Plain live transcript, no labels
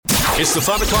It's the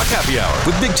 5 o'clock happy hour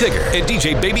with Big Tigger and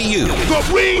DJ Baby U. The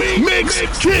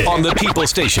Remix Kid on the People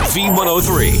Station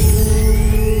V103.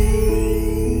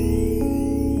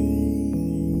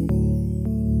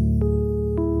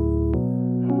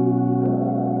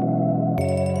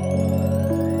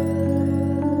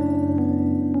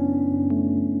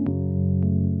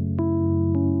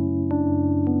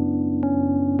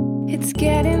 It's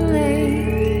getting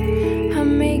late.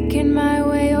 I'm making my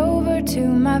way over to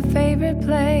my favorite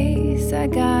place. I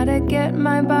gotta get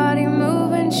my body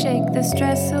moving, shake the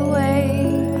stress away.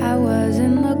 I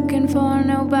wasn't looking for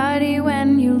nobody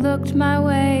when you looked my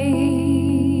way.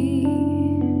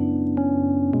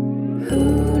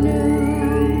 Who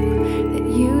knew that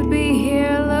you'd be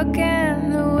here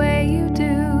looking the way you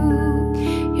do?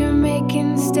 You're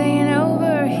making staying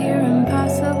over here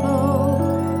impossible.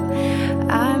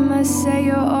 I must say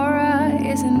your aura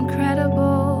is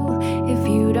incredible. If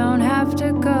you don't have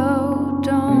to go,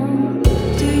 don't.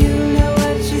 Do you know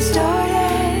what you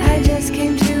started? I just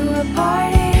came to a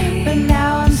party, but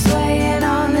now I'm swaying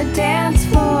on the dance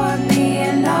floor,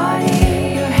 being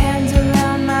naughty. Your hands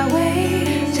around my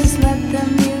waist, just let the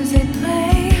music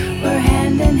play. We're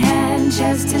hand in hand,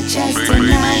 chest to chest, and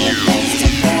now we're face to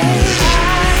face. I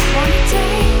wanna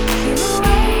take you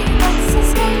away, let's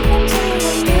escape into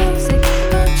the music.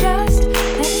 Just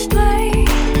let's play.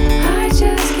 I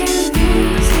just can't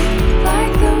refuse it,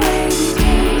 like the way we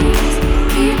dance.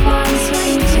 Keep on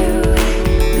swaying to it.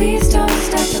 Please don't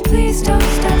stop, please don't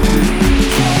stop the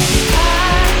music. I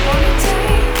wanna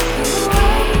take you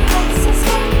away. Let's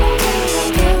escape into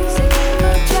the music.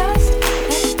 Just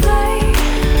let's play.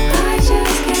 I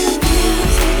just can't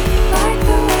refuse it, like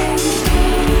the way we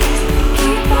dance.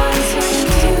 Keep on swaying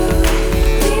to it.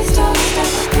 Please don't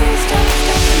stop, please don't stop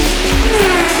the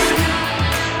music.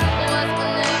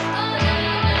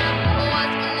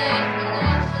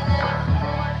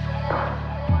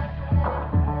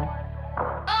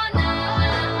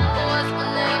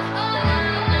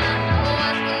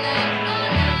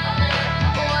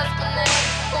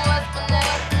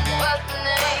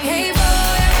 Hey boy,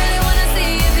 I really wanna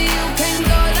see if you can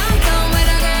go downtown with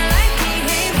a girl like me.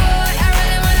 Hey boy, I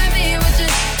really wanna be with you,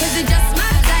 'cause you're just my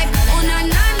type. Oh na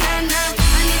na na na,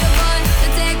 I need a boy to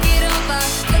take it over.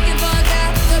 Looking for a guy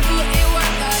to put in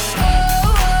work. Oh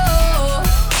oh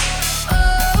oh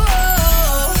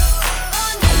oh.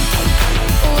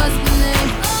 What's my name?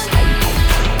 What's my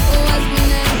name? What's my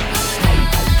name?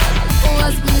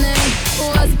 What's my name?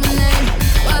 What's my name?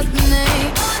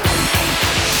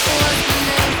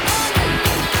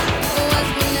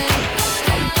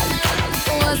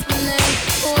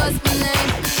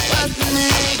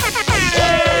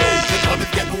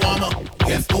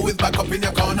 Guess who is back up in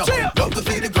your corner? Love to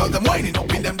see the girls, them winding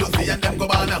up in them Lucy and them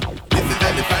Gabbana. This is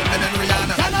Elephant and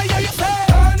Rihanna. Can I hear you say?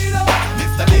 Turn it up,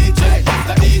 Mr. DJ,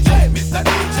 Mr. DJ, Mr.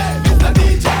 DJ, Mr.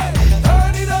 DJ.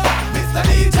 Turn it up, Mr.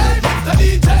 DJ, Mr.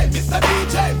 DJ, Mr.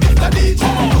 DJ, Mr. DJ.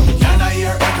 Can I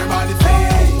hear everybody say?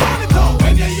 Turn it up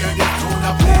when you hear this tune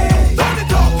I play. Turn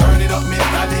it up,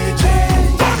 Mr. DJ.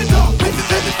 Turn it up, this is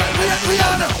Elephant and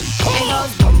Rihanna. It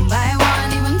goes one by one,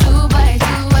 even two by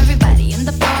two. Everybody in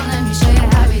the floor, let me show you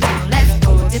how we do. Let's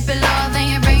go, dip it low, then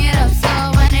you bring it up. So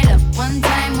run it up one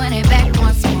time, run it back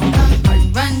once more. Come run,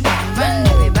 run, run,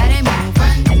 everybody move,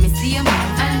 run. Let me see you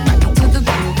move, and rock it to the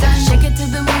groove. Done, shake it till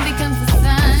the moon becomes the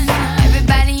sun.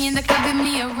 Everybody in the club, give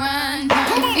me a run.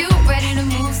 If you ready to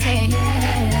move, say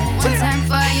yeah. One time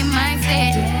for your mind,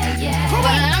 say yeah.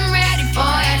 Well, I'm ready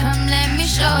for it. Come, let me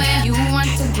show you. You want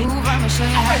to groove, I'ma show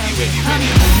you how to come.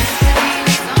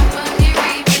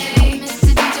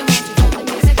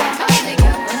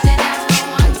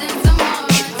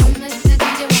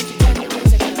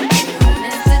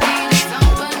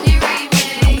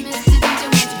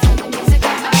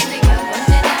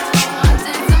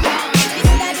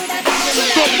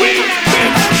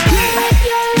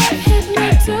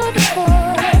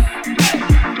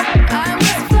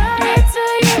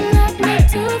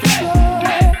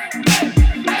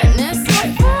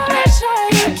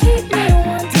 Keep me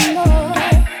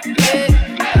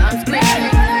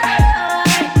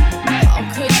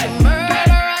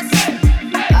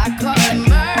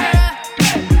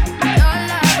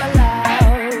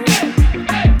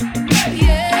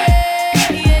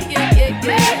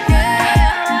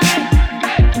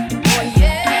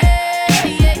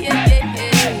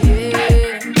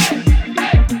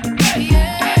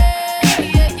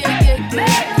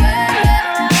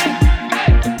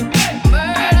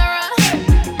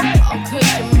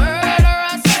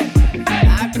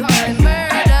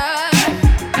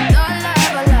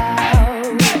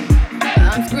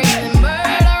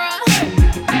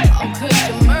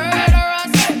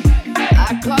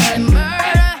and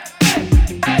murder.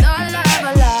 Don't love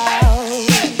allowed.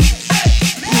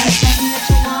 Anything that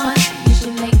you want, you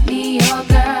should make me your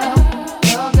girl,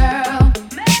 your girl.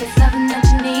 If it's something that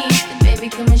you need, then baby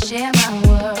come and share my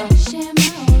world, share my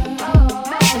world.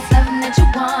 If it's something that you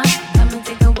want, come and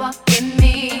take a walk with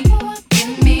me,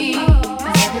 with me.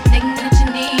 'Cause everything that you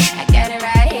need, I got it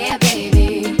right here, baby.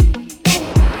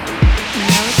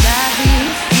 Now it's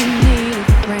obvious you need a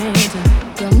friend to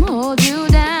come hold you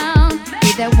down. Be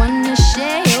that one to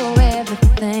share your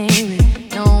everything when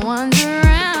no one's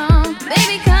around.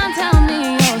 Baby, come tell me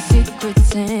your secrets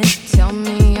and tell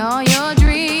me all your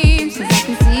dreams. 'Cause I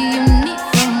can see you need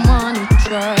someone to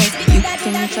trust. You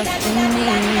can trust in me.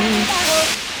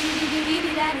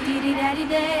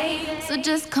 So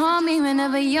just call me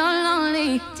whenever you're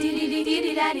lonely.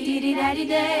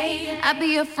 I'll be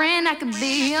your friend, I could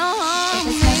be your home.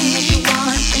 If it's something that you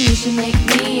want, then you should make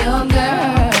me your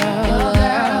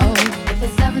girl. If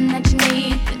it's something that you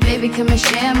need, then baby come and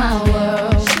share my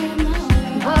world.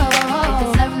 Whoa. If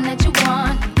it's something that you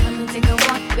want, come and take a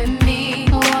walk with me,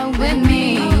 with me.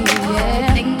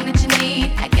 Everything that you need,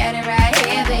 I got it right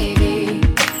here, baby.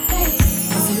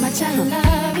 So much I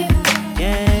love you.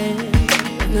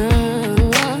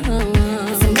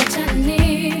 So much I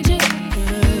need you.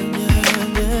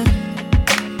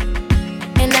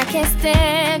 And I can't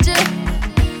stand you.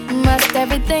 Must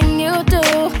everything you do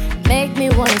make me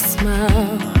wanna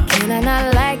smile. Can I not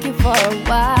like you for a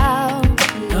while?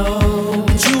 No,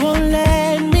 but you won't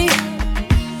let me.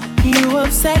 You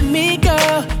upset me,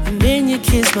 girl, and then you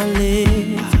kiss my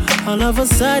lips. All of a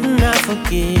sudden I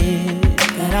forget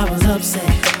that I was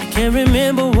upset. I can't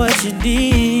remember what you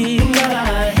did, but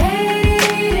I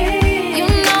hate it. You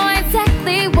know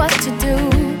exactly what to do,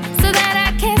 so that I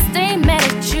can't stay mad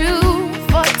at you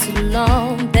for too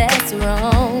long. That's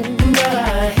wrong. But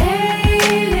I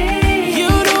hate it. You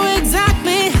know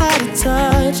exactly how to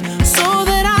touch, so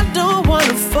that I don't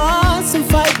wanna fuss and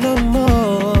fight no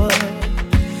more.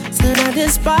 Said I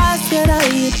despise, yet I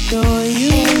adore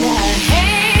you. And I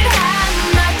hate how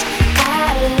much I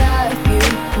love you,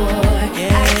 boy.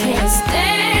 I can't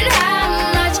stand how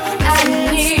much I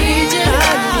need you.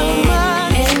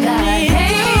 And I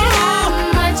hate how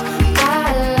much I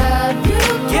love you,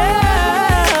 Yeah.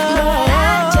 but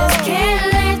I just can't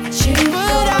let you go.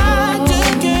 But I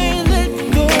just can't let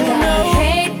go. And I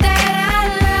hate that I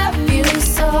love you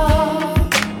so.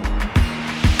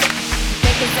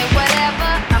 They can say whatever,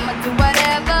 I'ma do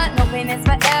whatever. No pain is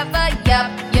forever, yup,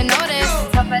 you know this.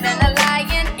 Tougher than a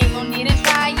lion, ain't no need in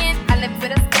trying. I live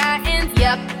with a sky ends,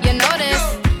 yup, you know this.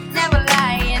 Never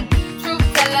lying, truth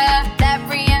teller. That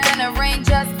Rihanna rain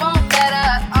just won't let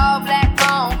up. All black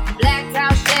on, black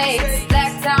town shades,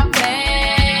 black town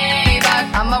Maybach.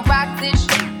 I'ma rock this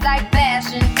shit like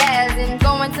fashion, as in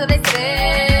going till they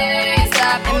say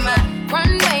stop. And my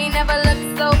runway never looked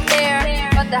so clear,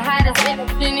 but the hottest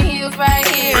in heels right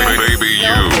here. Baby,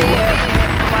 No you. fear.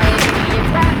 Why you keep your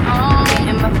fly on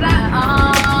and my fly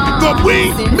on? The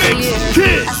Remix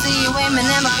Kid. I see you aiming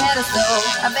at my pedestal.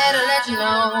 I better let you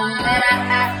know that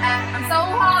I'm so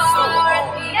hard.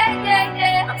 Yeah.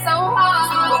 I'm so hard.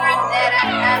 That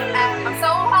I'm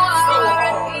so hard.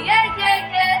 Yeah.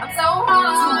 I'm so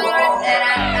hard. That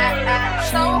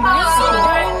I'm so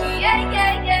hard.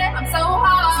 Yeah. I'm so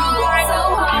hard. So hard. So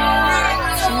hard.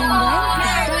 So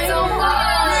hard.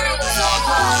 So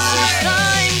hard.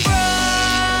 Shine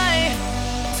bright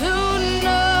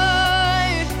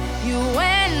tonight. You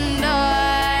and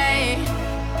I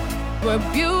were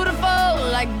beautiful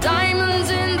like diamonds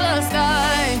in the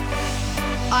sky.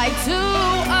 Eye to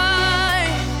eye,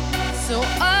 so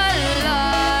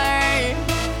alive.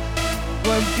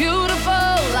 We're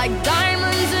beautiful like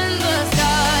diamonds in the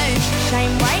sky.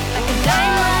 Shine bright like a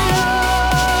diamond.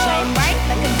 Shine bright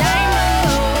like a diamond.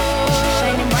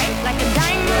 Shining bright like a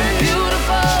diamond. We're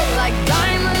beautiful like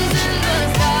diamonds in the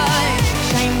sky.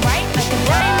 Shine bright like a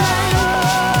diamond.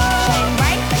 Shine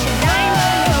bright like a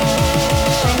diamond.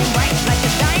 Shining bright like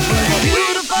a diamond. We're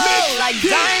beautiful like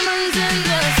diamonds in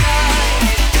the sky.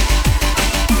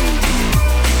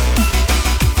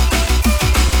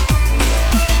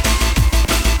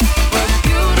 We're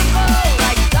beautiful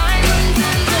like diamonds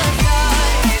in the sky.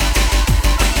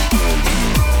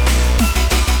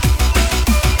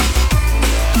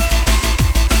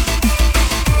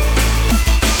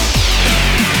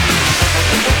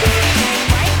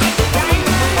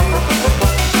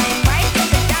 Shine bright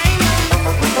like a diamond.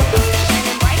 Shine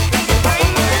bright like a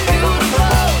diamond.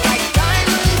 Beautiful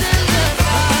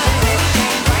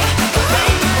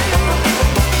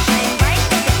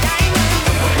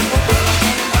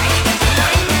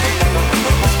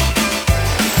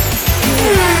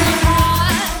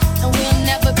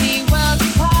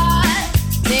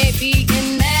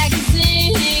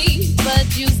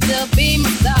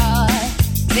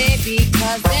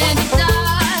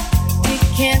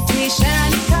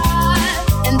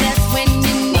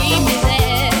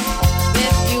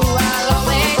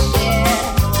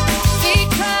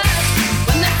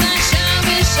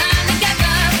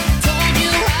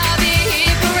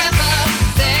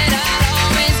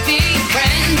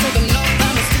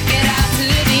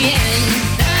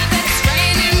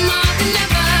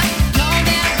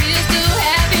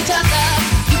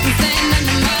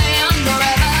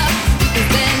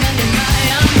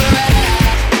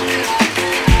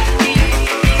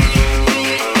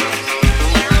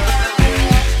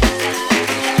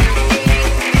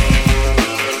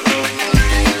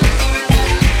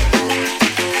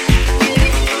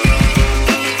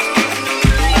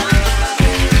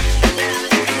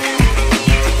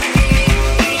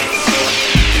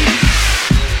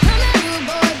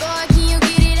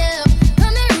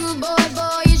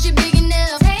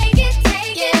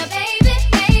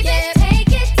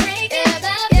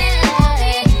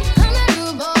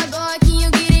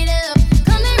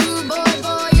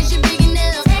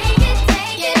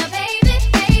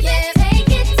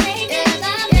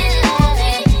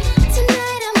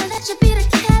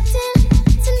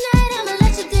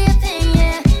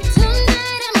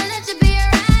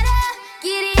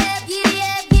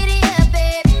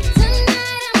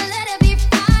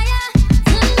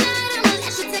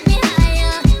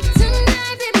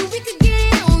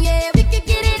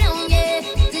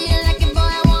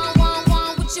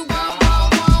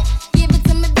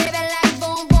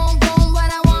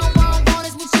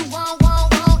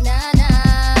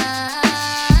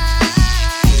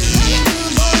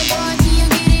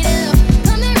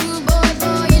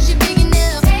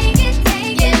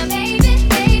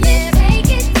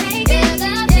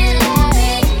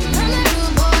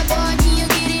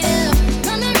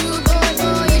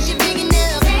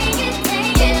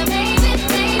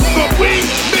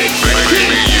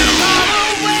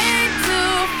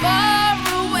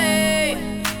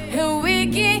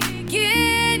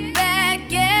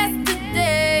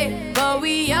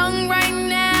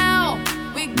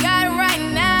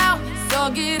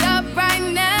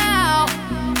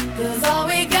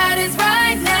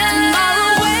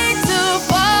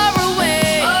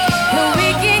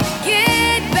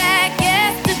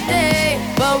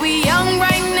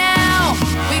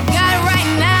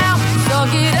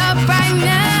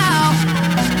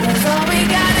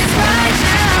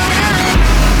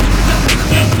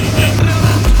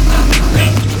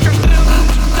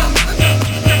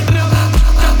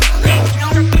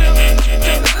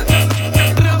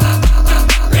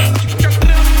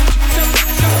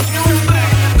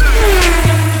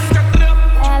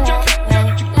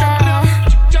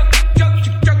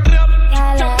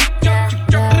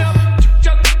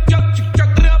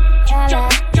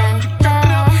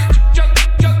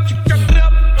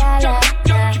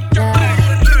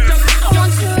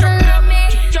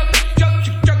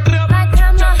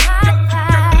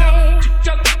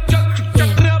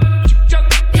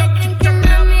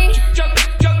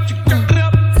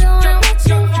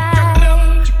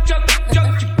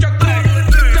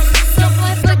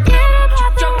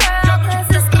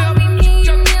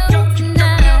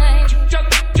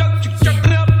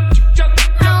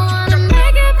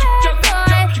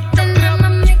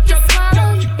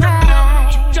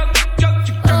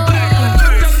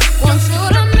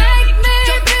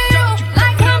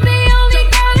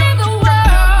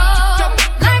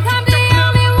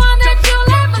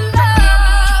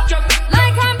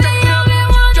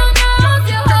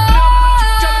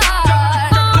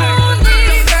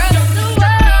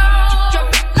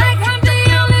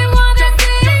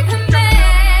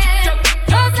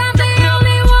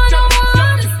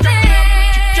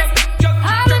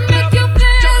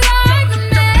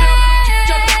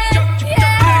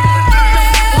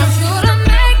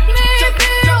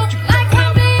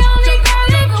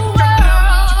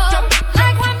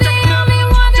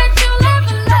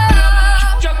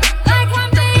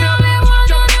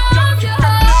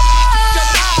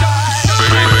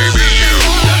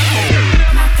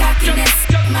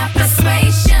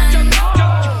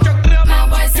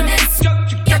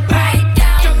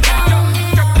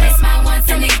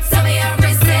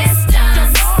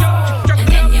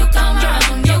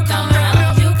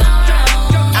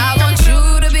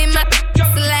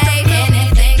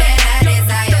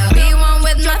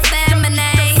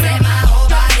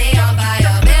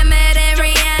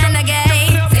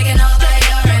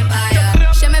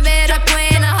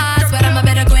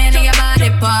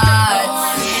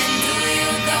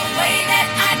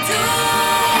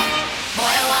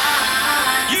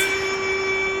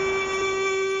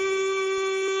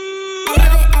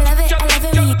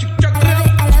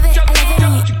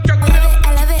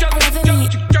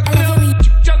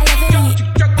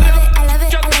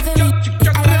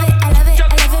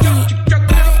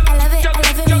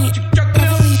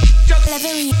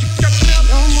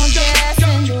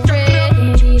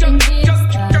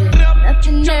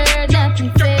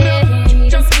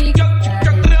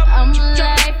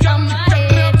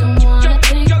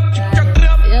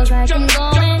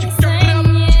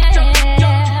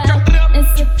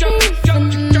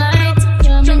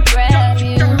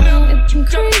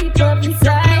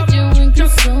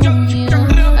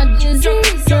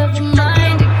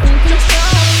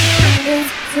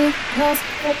too close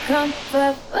for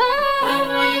comfort. Put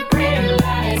on your pretty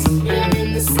lights. You're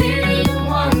in the city of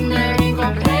wonder. Ain't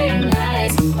gon' play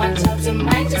nice. Watch out, you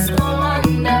might just go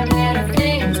under. Better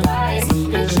think twice.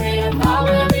 Your train of thought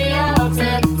will be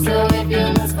altered. So if you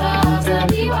must fall, to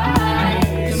be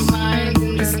wise. Your mind's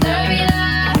in disturbia.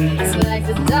 It's like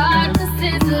the darkness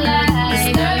is light.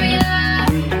 Disturbia.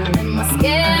 Am I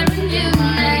scaring you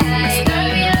now?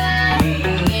 Disturbia.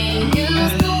 Ain't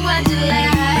used to what you like.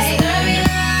 Disturbia.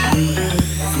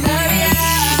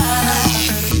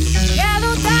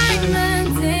 Yellow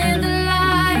diamonds in the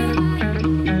light,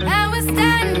 and we're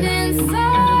standing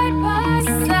side by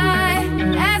side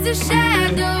as your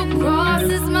shadow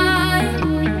crosses mine.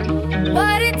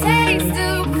 What it takes to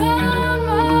come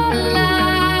alive,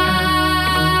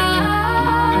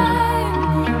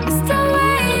 it's the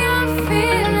way I'm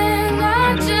feeling. I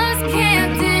just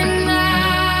can't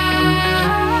deny,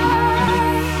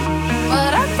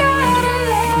 but I gotta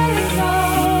let it go.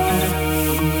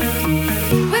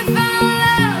 We found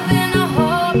love in a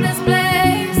hopeless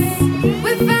place.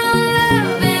 We found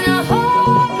love in a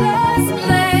hopeless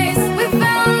place. We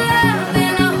found love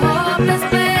in a hopeless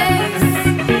place.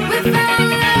 We found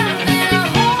love in a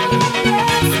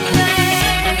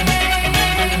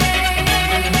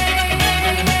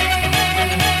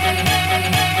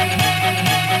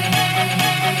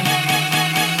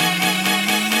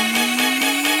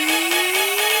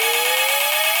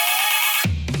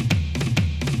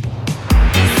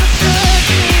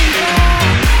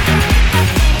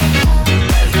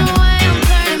There's no way I'm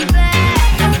turning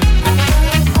back.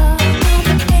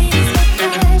 The pain is the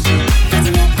passion. There's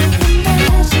nothing can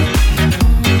match it.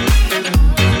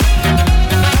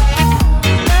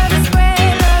 Love is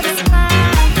great, love is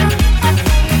mine.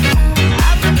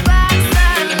 Out the box,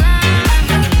 out of line.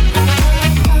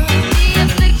 The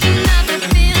affliction of the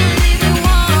feeling leaves you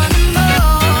wanting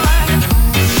more.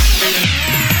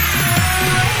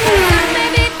 I may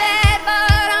be bad,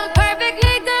 but I'm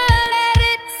perfectly good at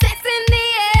it. Sex in the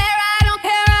air, I don't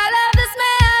care. I love the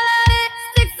smell of it.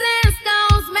 Sticks and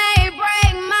stones may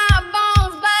break my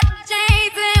bones, but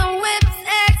chains and whips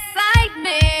excite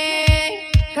me.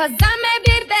 'Cause I may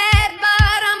be bad,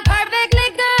 but I'm perfectly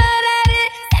good at it.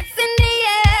 Sex in the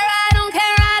air, I don't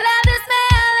care. I love the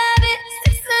smell of it.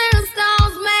 Sticks and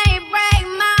stones may break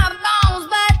my bones,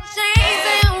 but chains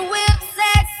and whips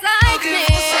excite me.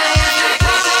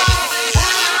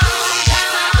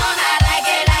 Come on, I like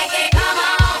it, like it. Come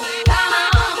on, come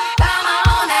on, come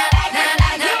on, I like it,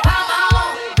 like it. Come on,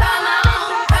 come on,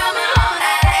 come on,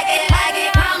 I like it, like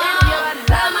it. Come on,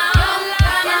 come on,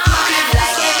 come on, I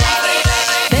like it, like it.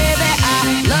 Baby, I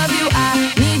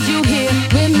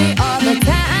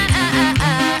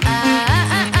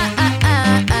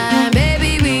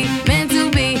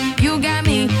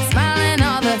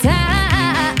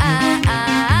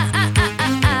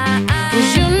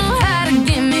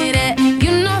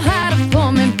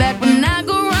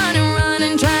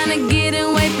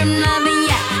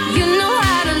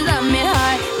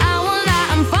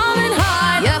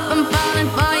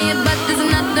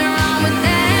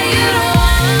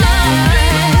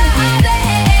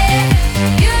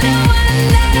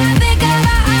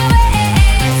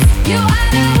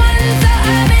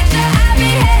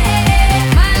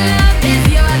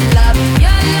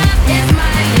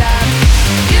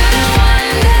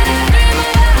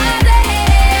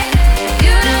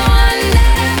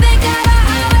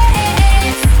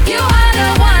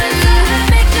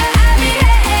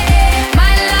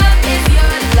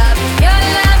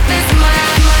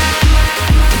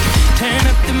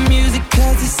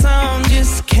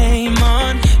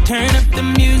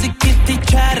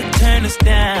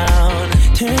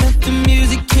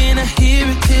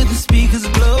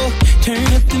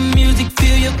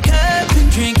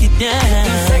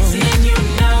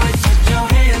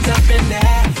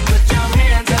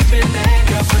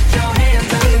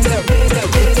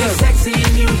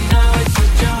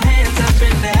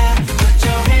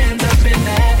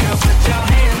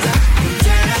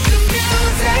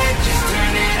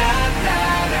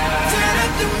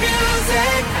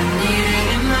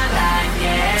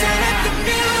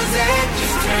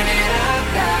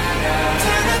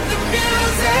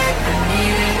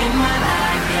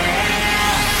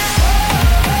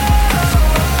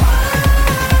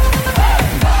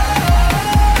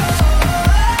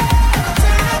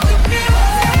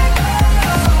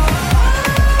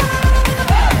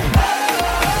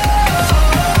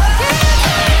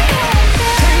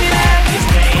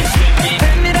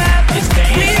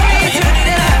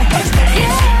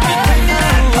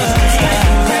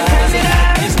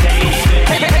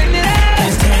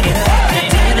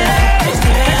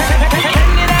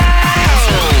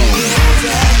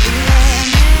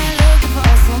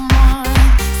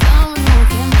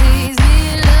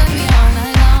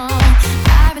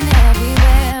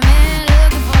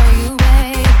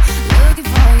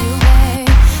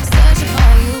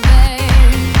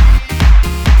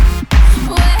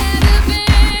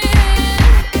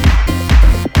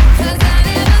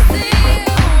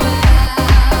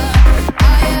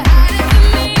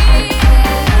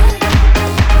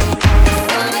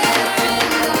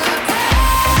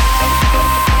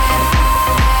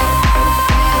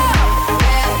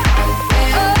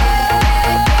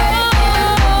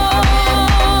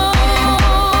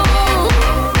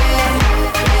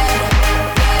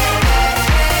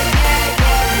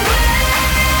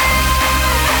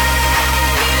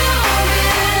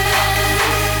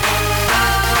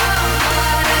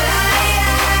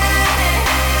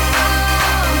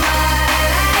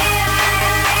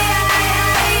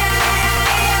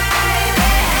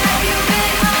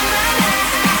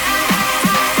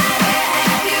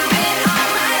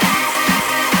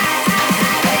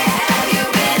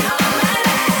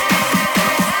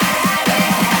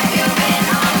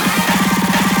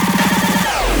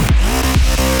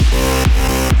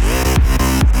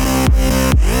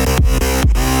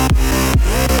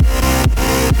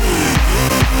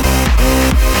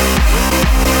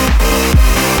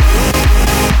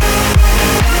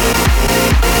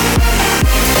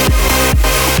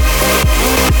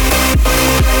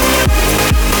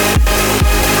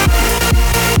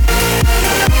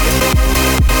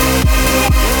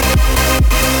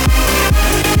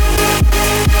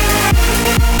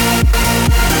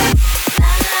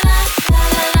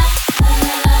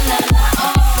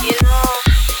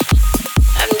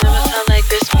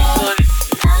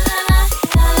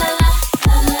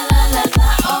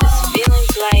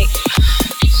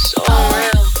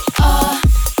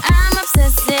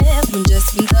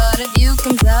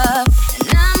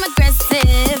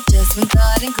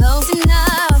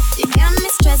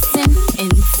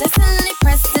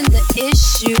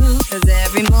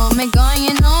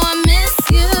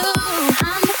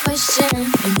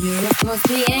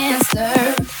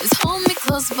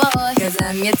boy, 'cause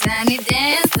I'm your tiny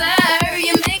dancer.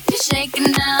 You make me shake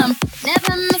and I'm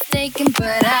never mistaken,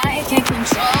 but I can't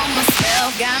control myself.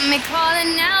 Got me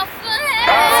calling out for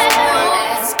help.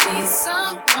 Ask me,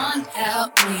 someone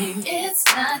help me. It's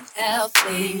not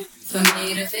healthy for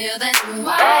me to feel that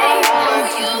why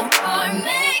you are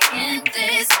making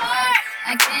this hard.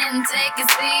 I can't take it,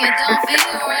 see it don't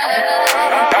feel right.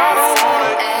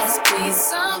 Ask please,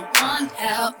 someone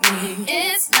help me.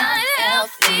 It's not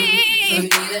healthy for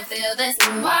me to feel this.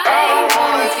 Why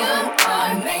you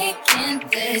are making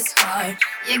this hard?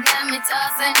 You got me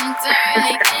tossing and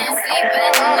turning, can't sleep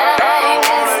at night.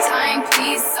 It's time,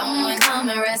 please, someone come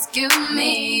and rescue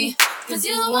me. 'Cause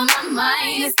you on my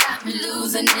mind, it's got me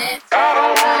losing it.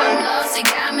 I'm lost, you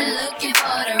got me looking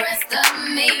for the rest of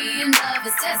me. And love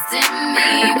is testing me,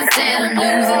 but still I'm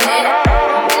losing it.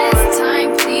 This time,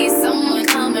 please, someone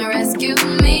come and rescue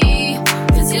me.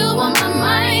 'Cause you on my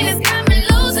mind, it's got me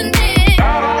losing it.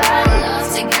 I'm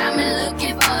lost, you got me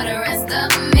looking for the rest of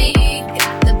me.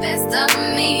 Got the best of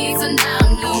me, so now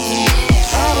I'm losing it.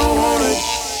 I don't want it.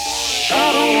 I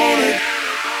don't want it.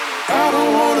 I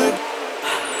don't want it.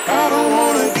 I don't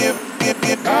wanna give,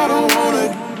 I don't want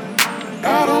it.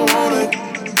 I don't want it.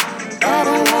 I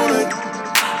don't want it.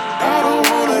 I don't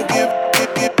wanna give,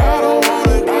 I don't want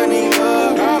it. I need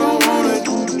love. I don't want it.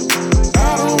 I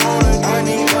don't want it. I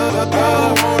need love. I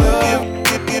don't wanna give,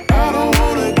 I don't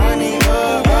want it. I need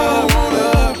love. I don't want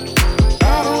love.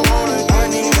 I don't want it. I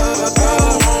need love. I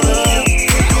don't wanna give,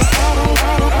 I don't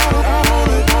wanna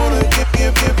give,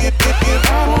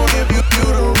 I won't give you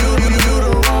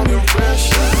the wrong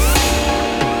impression.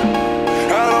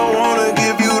 I don't wanna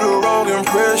give you the wrong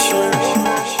impression.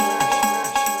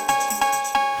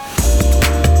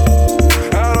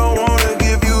 I don't wanna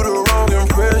give you the wrong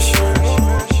impression.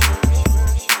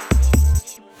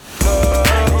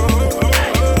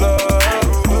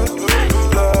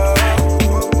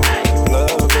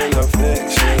 Love and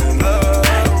affection.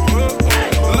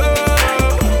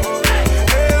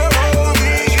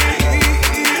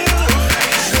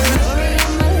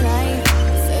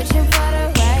 Searching for the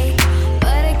right,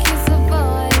 but it keeps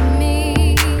avoiding me.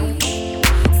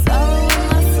 Sorrow in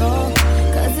my soul,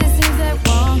 'cause it seems that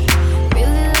wrong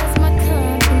really loves my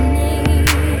company.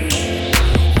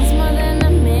 He's more than a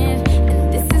man, and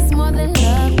this is more than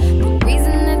love. The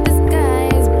reason that the sky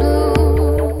is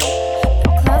blue,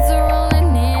 the clouds are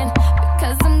rolling in,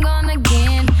 because I'm gone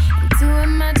again. And to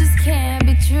him I just can't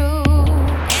be true.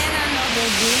 And I know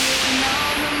that he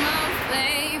knows I'm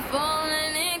unfaithful,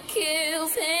 and it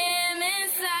kills him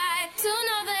inside to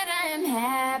know that I am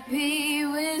happy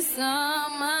with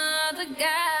some other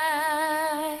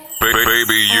guy.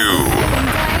 Baby, you.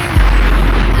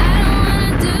 I don't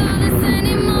wanna do this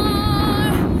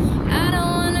anymore. I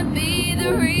don't wanna be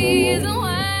the reason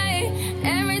why.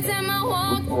 Every time I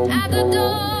walk out the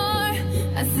door,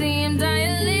 I see him die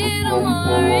a little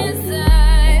more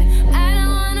inside. I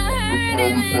don't wanna hurt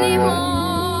him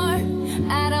anymore.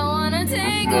 I don't wanna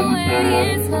take away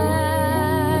his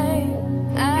life.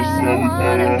 I don't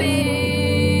wanna be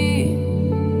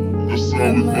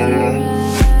in my ride.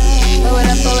 Blow it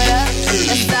up,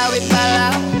 that's how we fall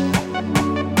out.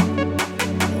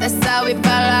 That's how we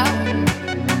fall out.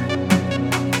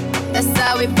 That's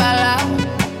how we fall out.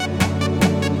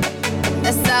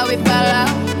 That's how we fall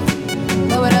out.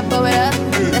 Blow it up,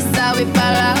 that's how we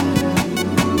fall out.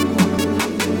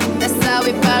 That's how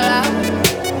we fall out.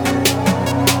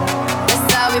 That's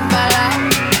how we fall out.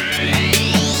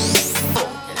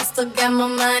 And I still got my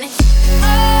money.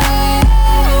 All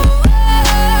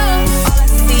I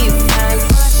see is signs,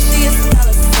 all I see is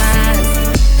dollar signs.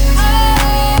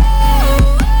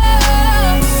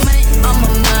 Money on my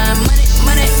mind,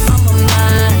 money on my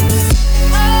mind.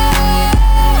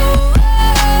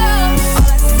 All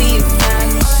I see is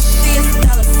signs, all I see is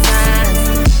dollar signs.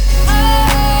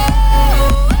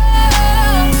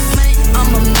 Money on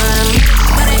my mind,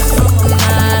 money on my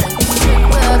mind.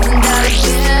 Put up and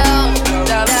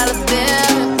dollar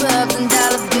bill,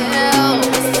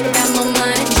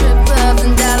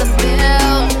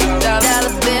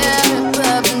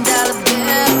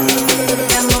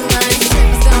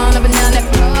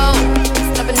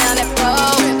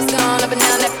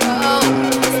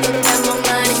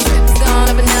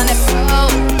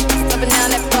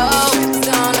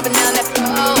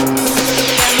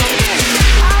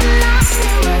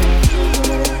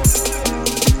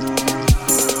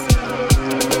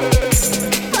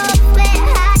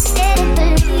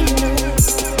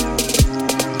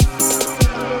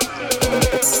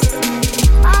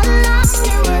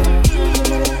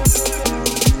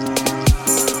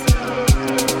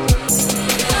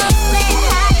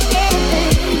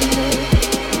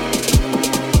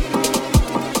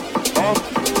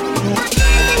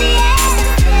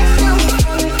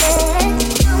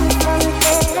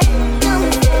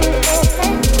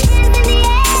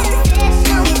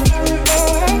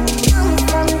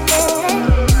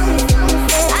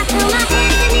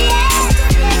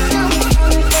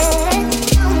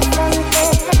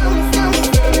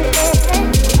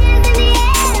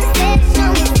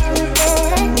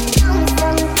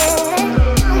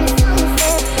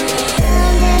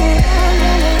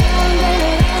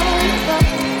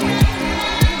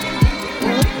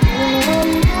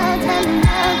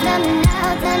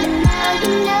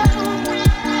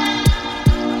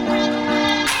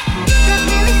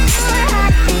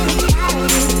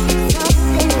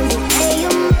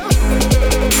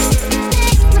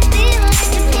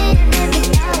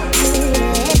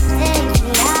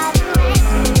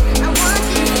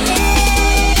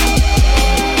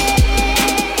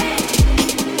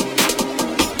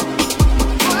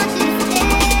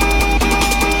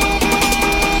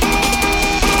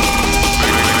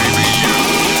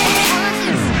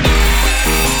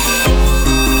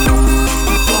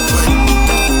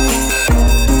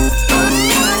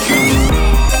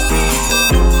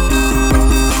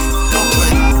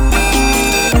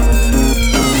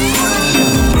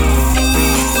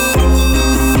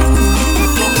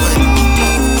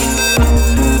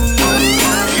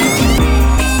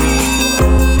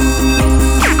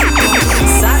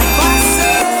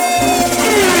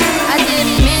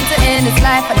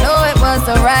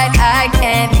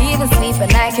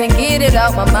 I can't get it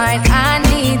out my mind. I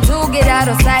need to get out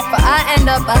of sight, but I end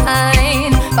up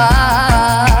behind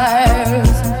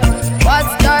bars. What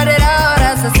started out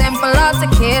as a simple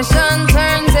altercation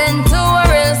turns into a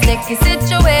real sticky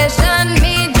situation.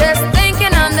 Me just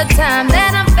thinking on the time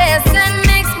that I'm facing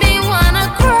makes me wanna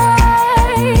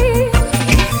cry.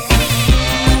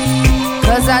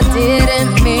 Cause I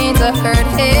didn't mean to hurt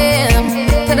him.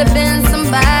 Could've been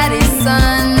somebody's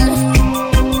son,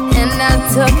 and I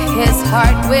took his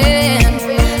heart when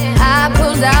I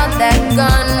pulled out that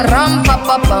gun. Rum pa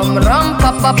pa bum, rum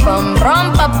pa pa bum,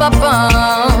 rum pa pa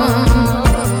bum.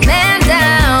 Man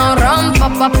down, rum pa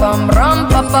pa bum, rum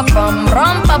pa pa bum,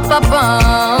 rum pa pa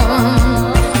bum.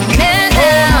 Man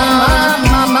down,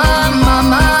 mama,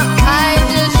 mama, I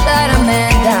just shot a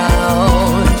man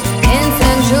down in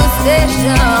Central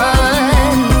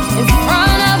Station in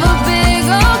front of a big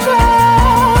old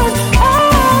crowd.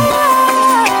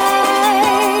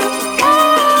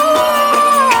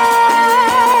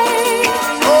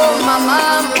 Oh, mama,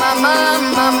 mama,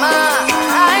 mama,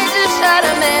 I just shot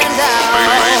a man down.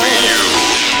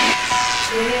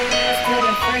 Cheers to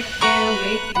the freaking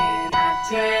weekend. I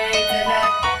drank to that,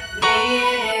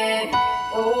 yeah.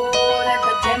 Oh, let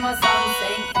the demo song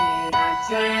sink in. I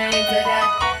drank to that,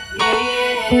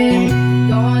 yeah.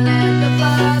 Don't let the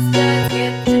bastards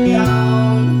get you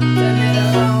down. Turn it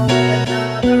around with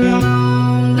another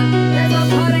round. There's a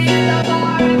party in the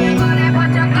bar. Everybody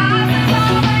put your glasses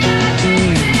on.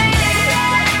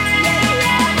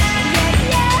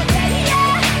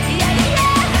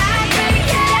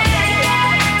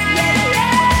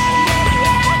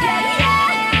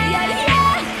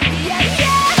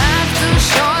 Life's too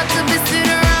short to be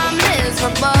sitting around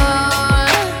miserable.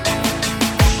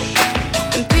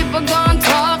 And people gon'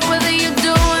 talk whether you're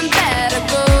doing bad or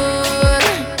good.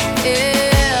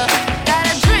 Yeah, got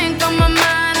a drink on my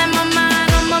mind and my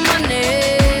mind on my money.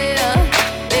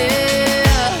 Yeah,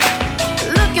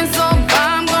 looking so far,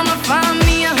 I'm gonna find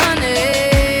me a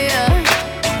honey.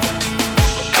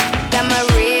 Got my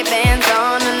Ray-Bans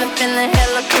on and I'm feeling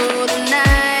hella cool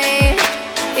tonight.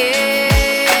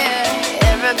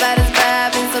 Yeah, everybody's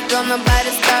vibing, so don't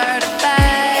nobody start a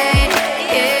fight.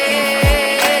 Yeah,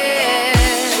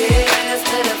 cheers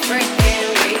to the freaking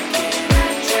weekend. I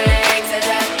drank to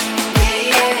that,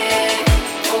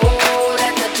 yeah. Oh,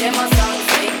 let the demo song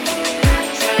sink in. I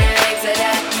drank to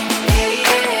that,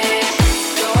 yeah.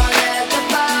 Don't let the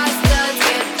bastards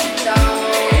get you down.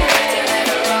 Turn it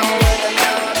around with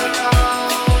another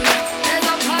round. There's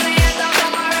a party at the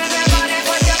bar. Everybody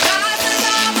put your glasses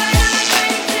on when I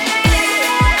drink to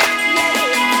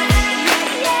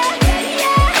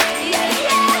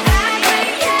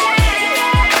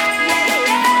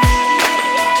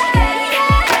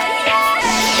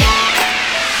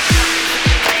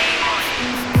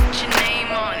Put your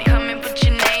name on it. Come and put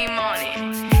your name on it.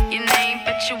 Your name,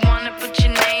 but you wanna put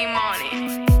your name on it.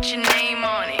 Put your name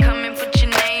on it. Come and put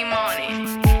your name on it.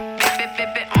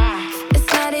 It's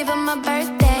not even my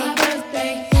birthday,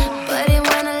 but he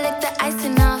wanna lick the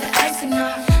icing off.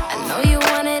 I know you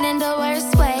want it in the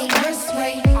worst way.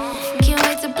 Can't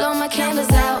wait to blow my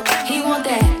candles out. He want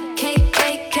that cake.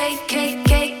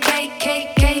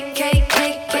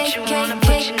 But you wanna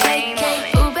put your name on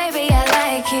it. Ooh, baby, I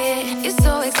like it. You're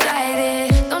so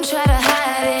excited. Don't try to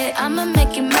hide it. I'ma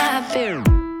make it my beer.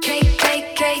 Cake.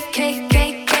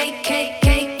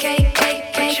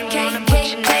 But you wanna put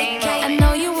your name on it. I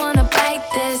know you wanna bite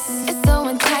this. It's so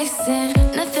enticing.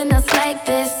 Nothing else like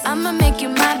this. I'ma make you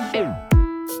my beer.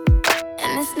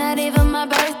 And it's not even my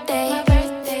birthday.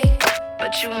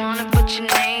 But you wanna put your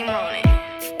name on it.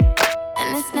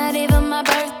 And it's not even my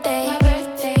birthday.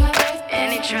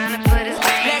 And he tryna put his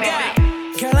name on it.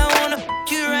 Girl, I wanna f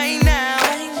you right now.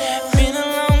 Been a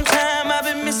long time, I've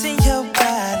been missing your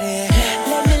body.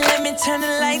 Let me turn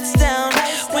the lights down.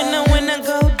 When I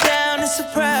go down, it's a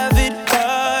private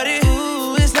party.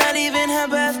 Ooh, it's not even her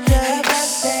birthday.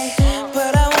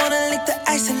 But I wanna lick the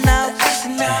icing out.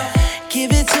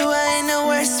 Give it to her in the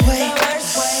worst way.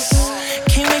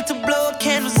 Can't wait to blow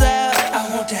candles out. I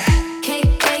want that.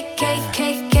 Cake.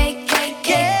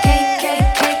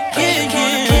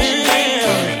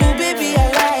 Ooh, baby, I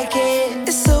like it.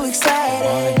 It's so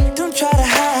exciting. Don't try to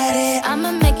hide it.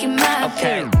 I'ma make it my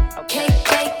beer. Cake.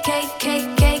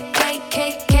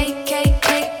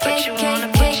 But you wanna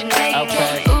put your name on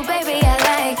it. Ooh, baby, I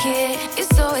like it.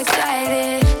 You're so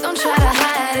excited. Don't try to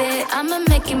hide it. I'ma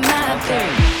make it my beer.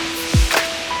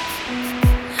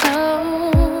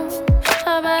 Oh,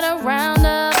 how about a round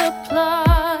of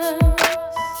applause?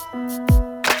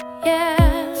 Yeah,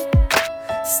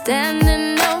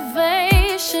 standing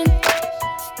ovation.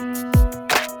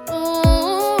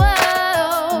 Ooh,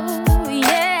 oh,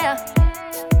 yeah.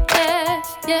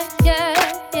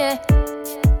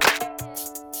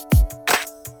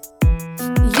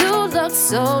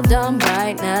 so dumb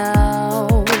right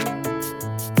now.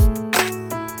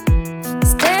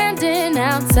 Standing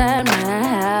outside my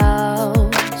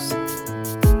house,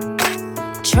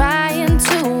 trying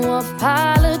to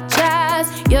apologize.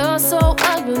 You're so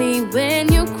ugly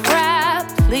when you cry.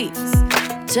 Please,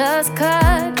 just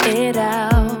cut it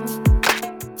out.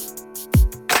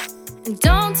 And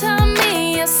don't tell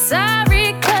me you're sorry,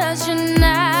 'cause you're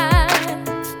not.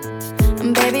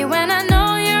 And baby, when I know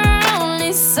you're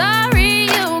only sorry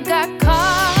you got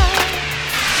caught.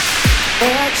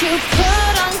 But you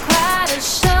put on quite a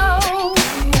show,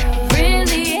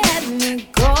 really had me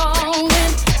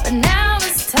going. But now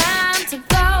it's time to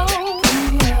go.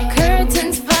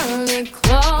 Curtains finally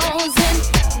closing.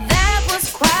 That was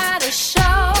quite a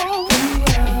show,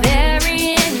 very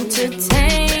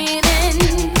entertaining.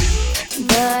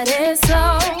 But it's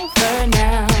over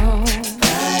now.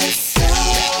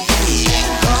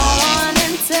 Go on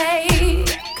and take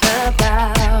a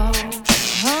bow.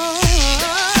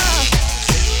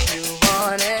 You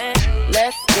want it?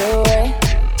 Let's do it.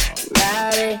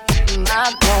 Ride it, my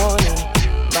pony.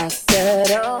 My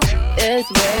saddle is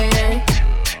waiting.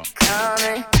 Come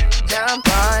and jump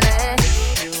on it.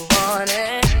 You want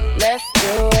it? Let's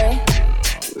do it.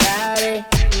 Ride it,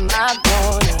 my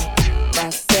pony. My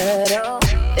saddle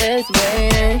is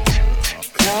waiting.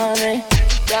 Come and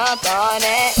jump on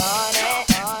it.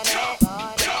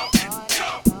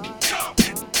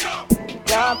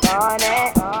 Jump on it. Jump on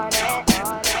it.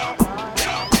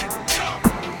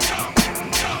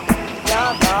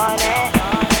 Jump on it. Jump on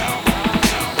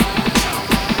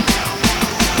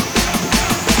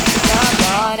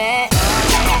it.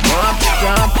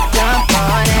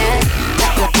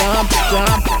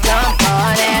 Jump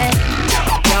on it.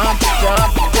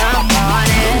 Jump on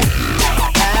it.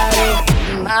 Ride it,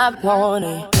 my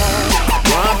pony.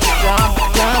 Jump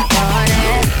on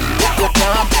it. Jump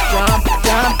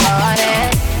on it.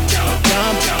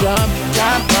 Jump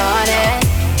on it.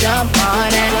 Jump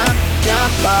on it.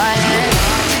 Jump on it.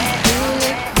 Feel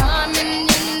it coming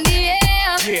in the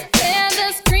air. Hear the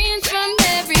screams from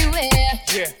everywhere.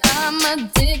 I'm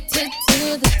addicted to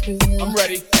the thrill. I'm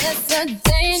ready. It's a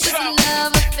dangerous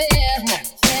love affair.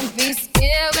 Can't be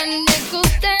scared when it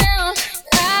goes down.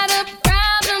 Got a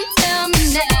problem? Tell me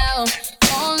now.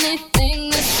 Only thing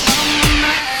that's on my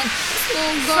mind is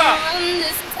who's gonna run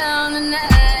this town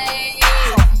tonight.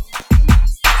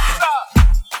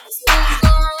 Who's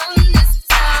gonna run this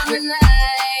town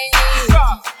tonight?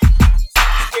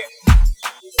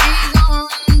 We gonna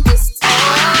run this town.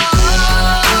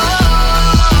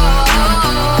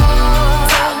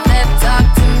 Talk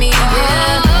to me,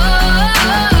 yeah.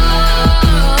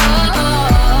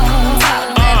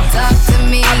 Talk to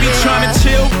me, I be tryna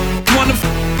chill, wanna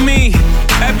me.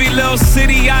 Every little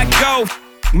city I go,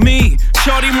 me.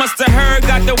 Shorty musta heard,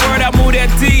 got the word, I moved that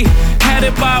D. Had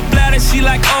it by a bladder, she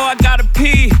like, oh, I gotta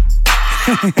pee.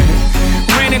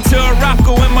 Ran into a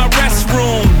rocko in my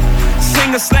restroom.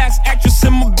 Singer/actress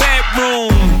in my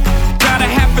bedroom. Got a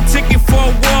half a ticket for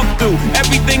a walkthrough.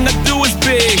 Everything I do is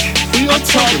big. I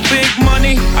talk big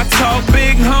money, I talk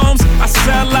big homes. I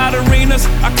sell out arenas,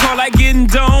 I call like getting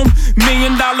dome. $1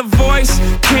 million voice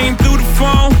came through the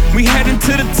phone. We heading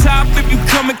to the top, if you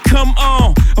come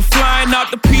on. I'm flying out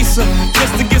the pizza,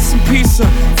 just to get some pizza.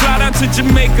 Fly down to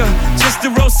Jamaica, just to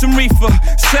roast some reefer.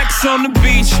 Sex on the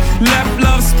beach, left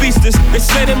love speechless. They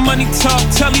say that money talk,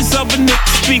 tell these other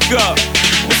niggas speak up.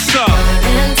 What's up?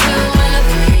 1, 2,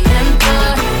 3, and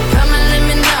 4. Come and let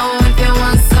me know if you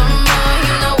want some more.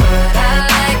 You know what I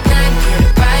like, now get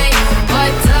it right. Boy,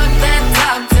 talk that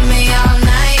talk to me all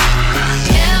night.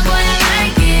 Yeah, boy, I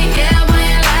like it. Yeah, boy,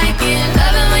 I like it.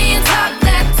 Love it when you talk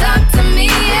that talk to me.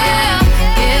 Yeah,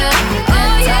 yeah,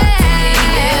 oh yeah.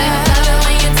 Love it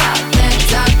when you talk that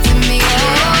talk to me.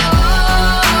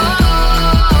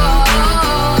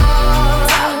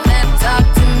 Talk that talk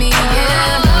to me.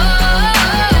 Yeah.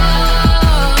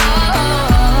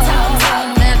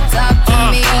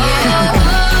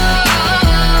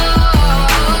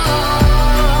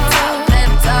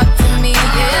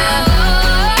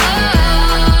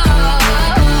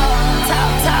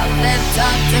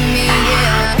 Talk to me,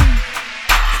 yeah.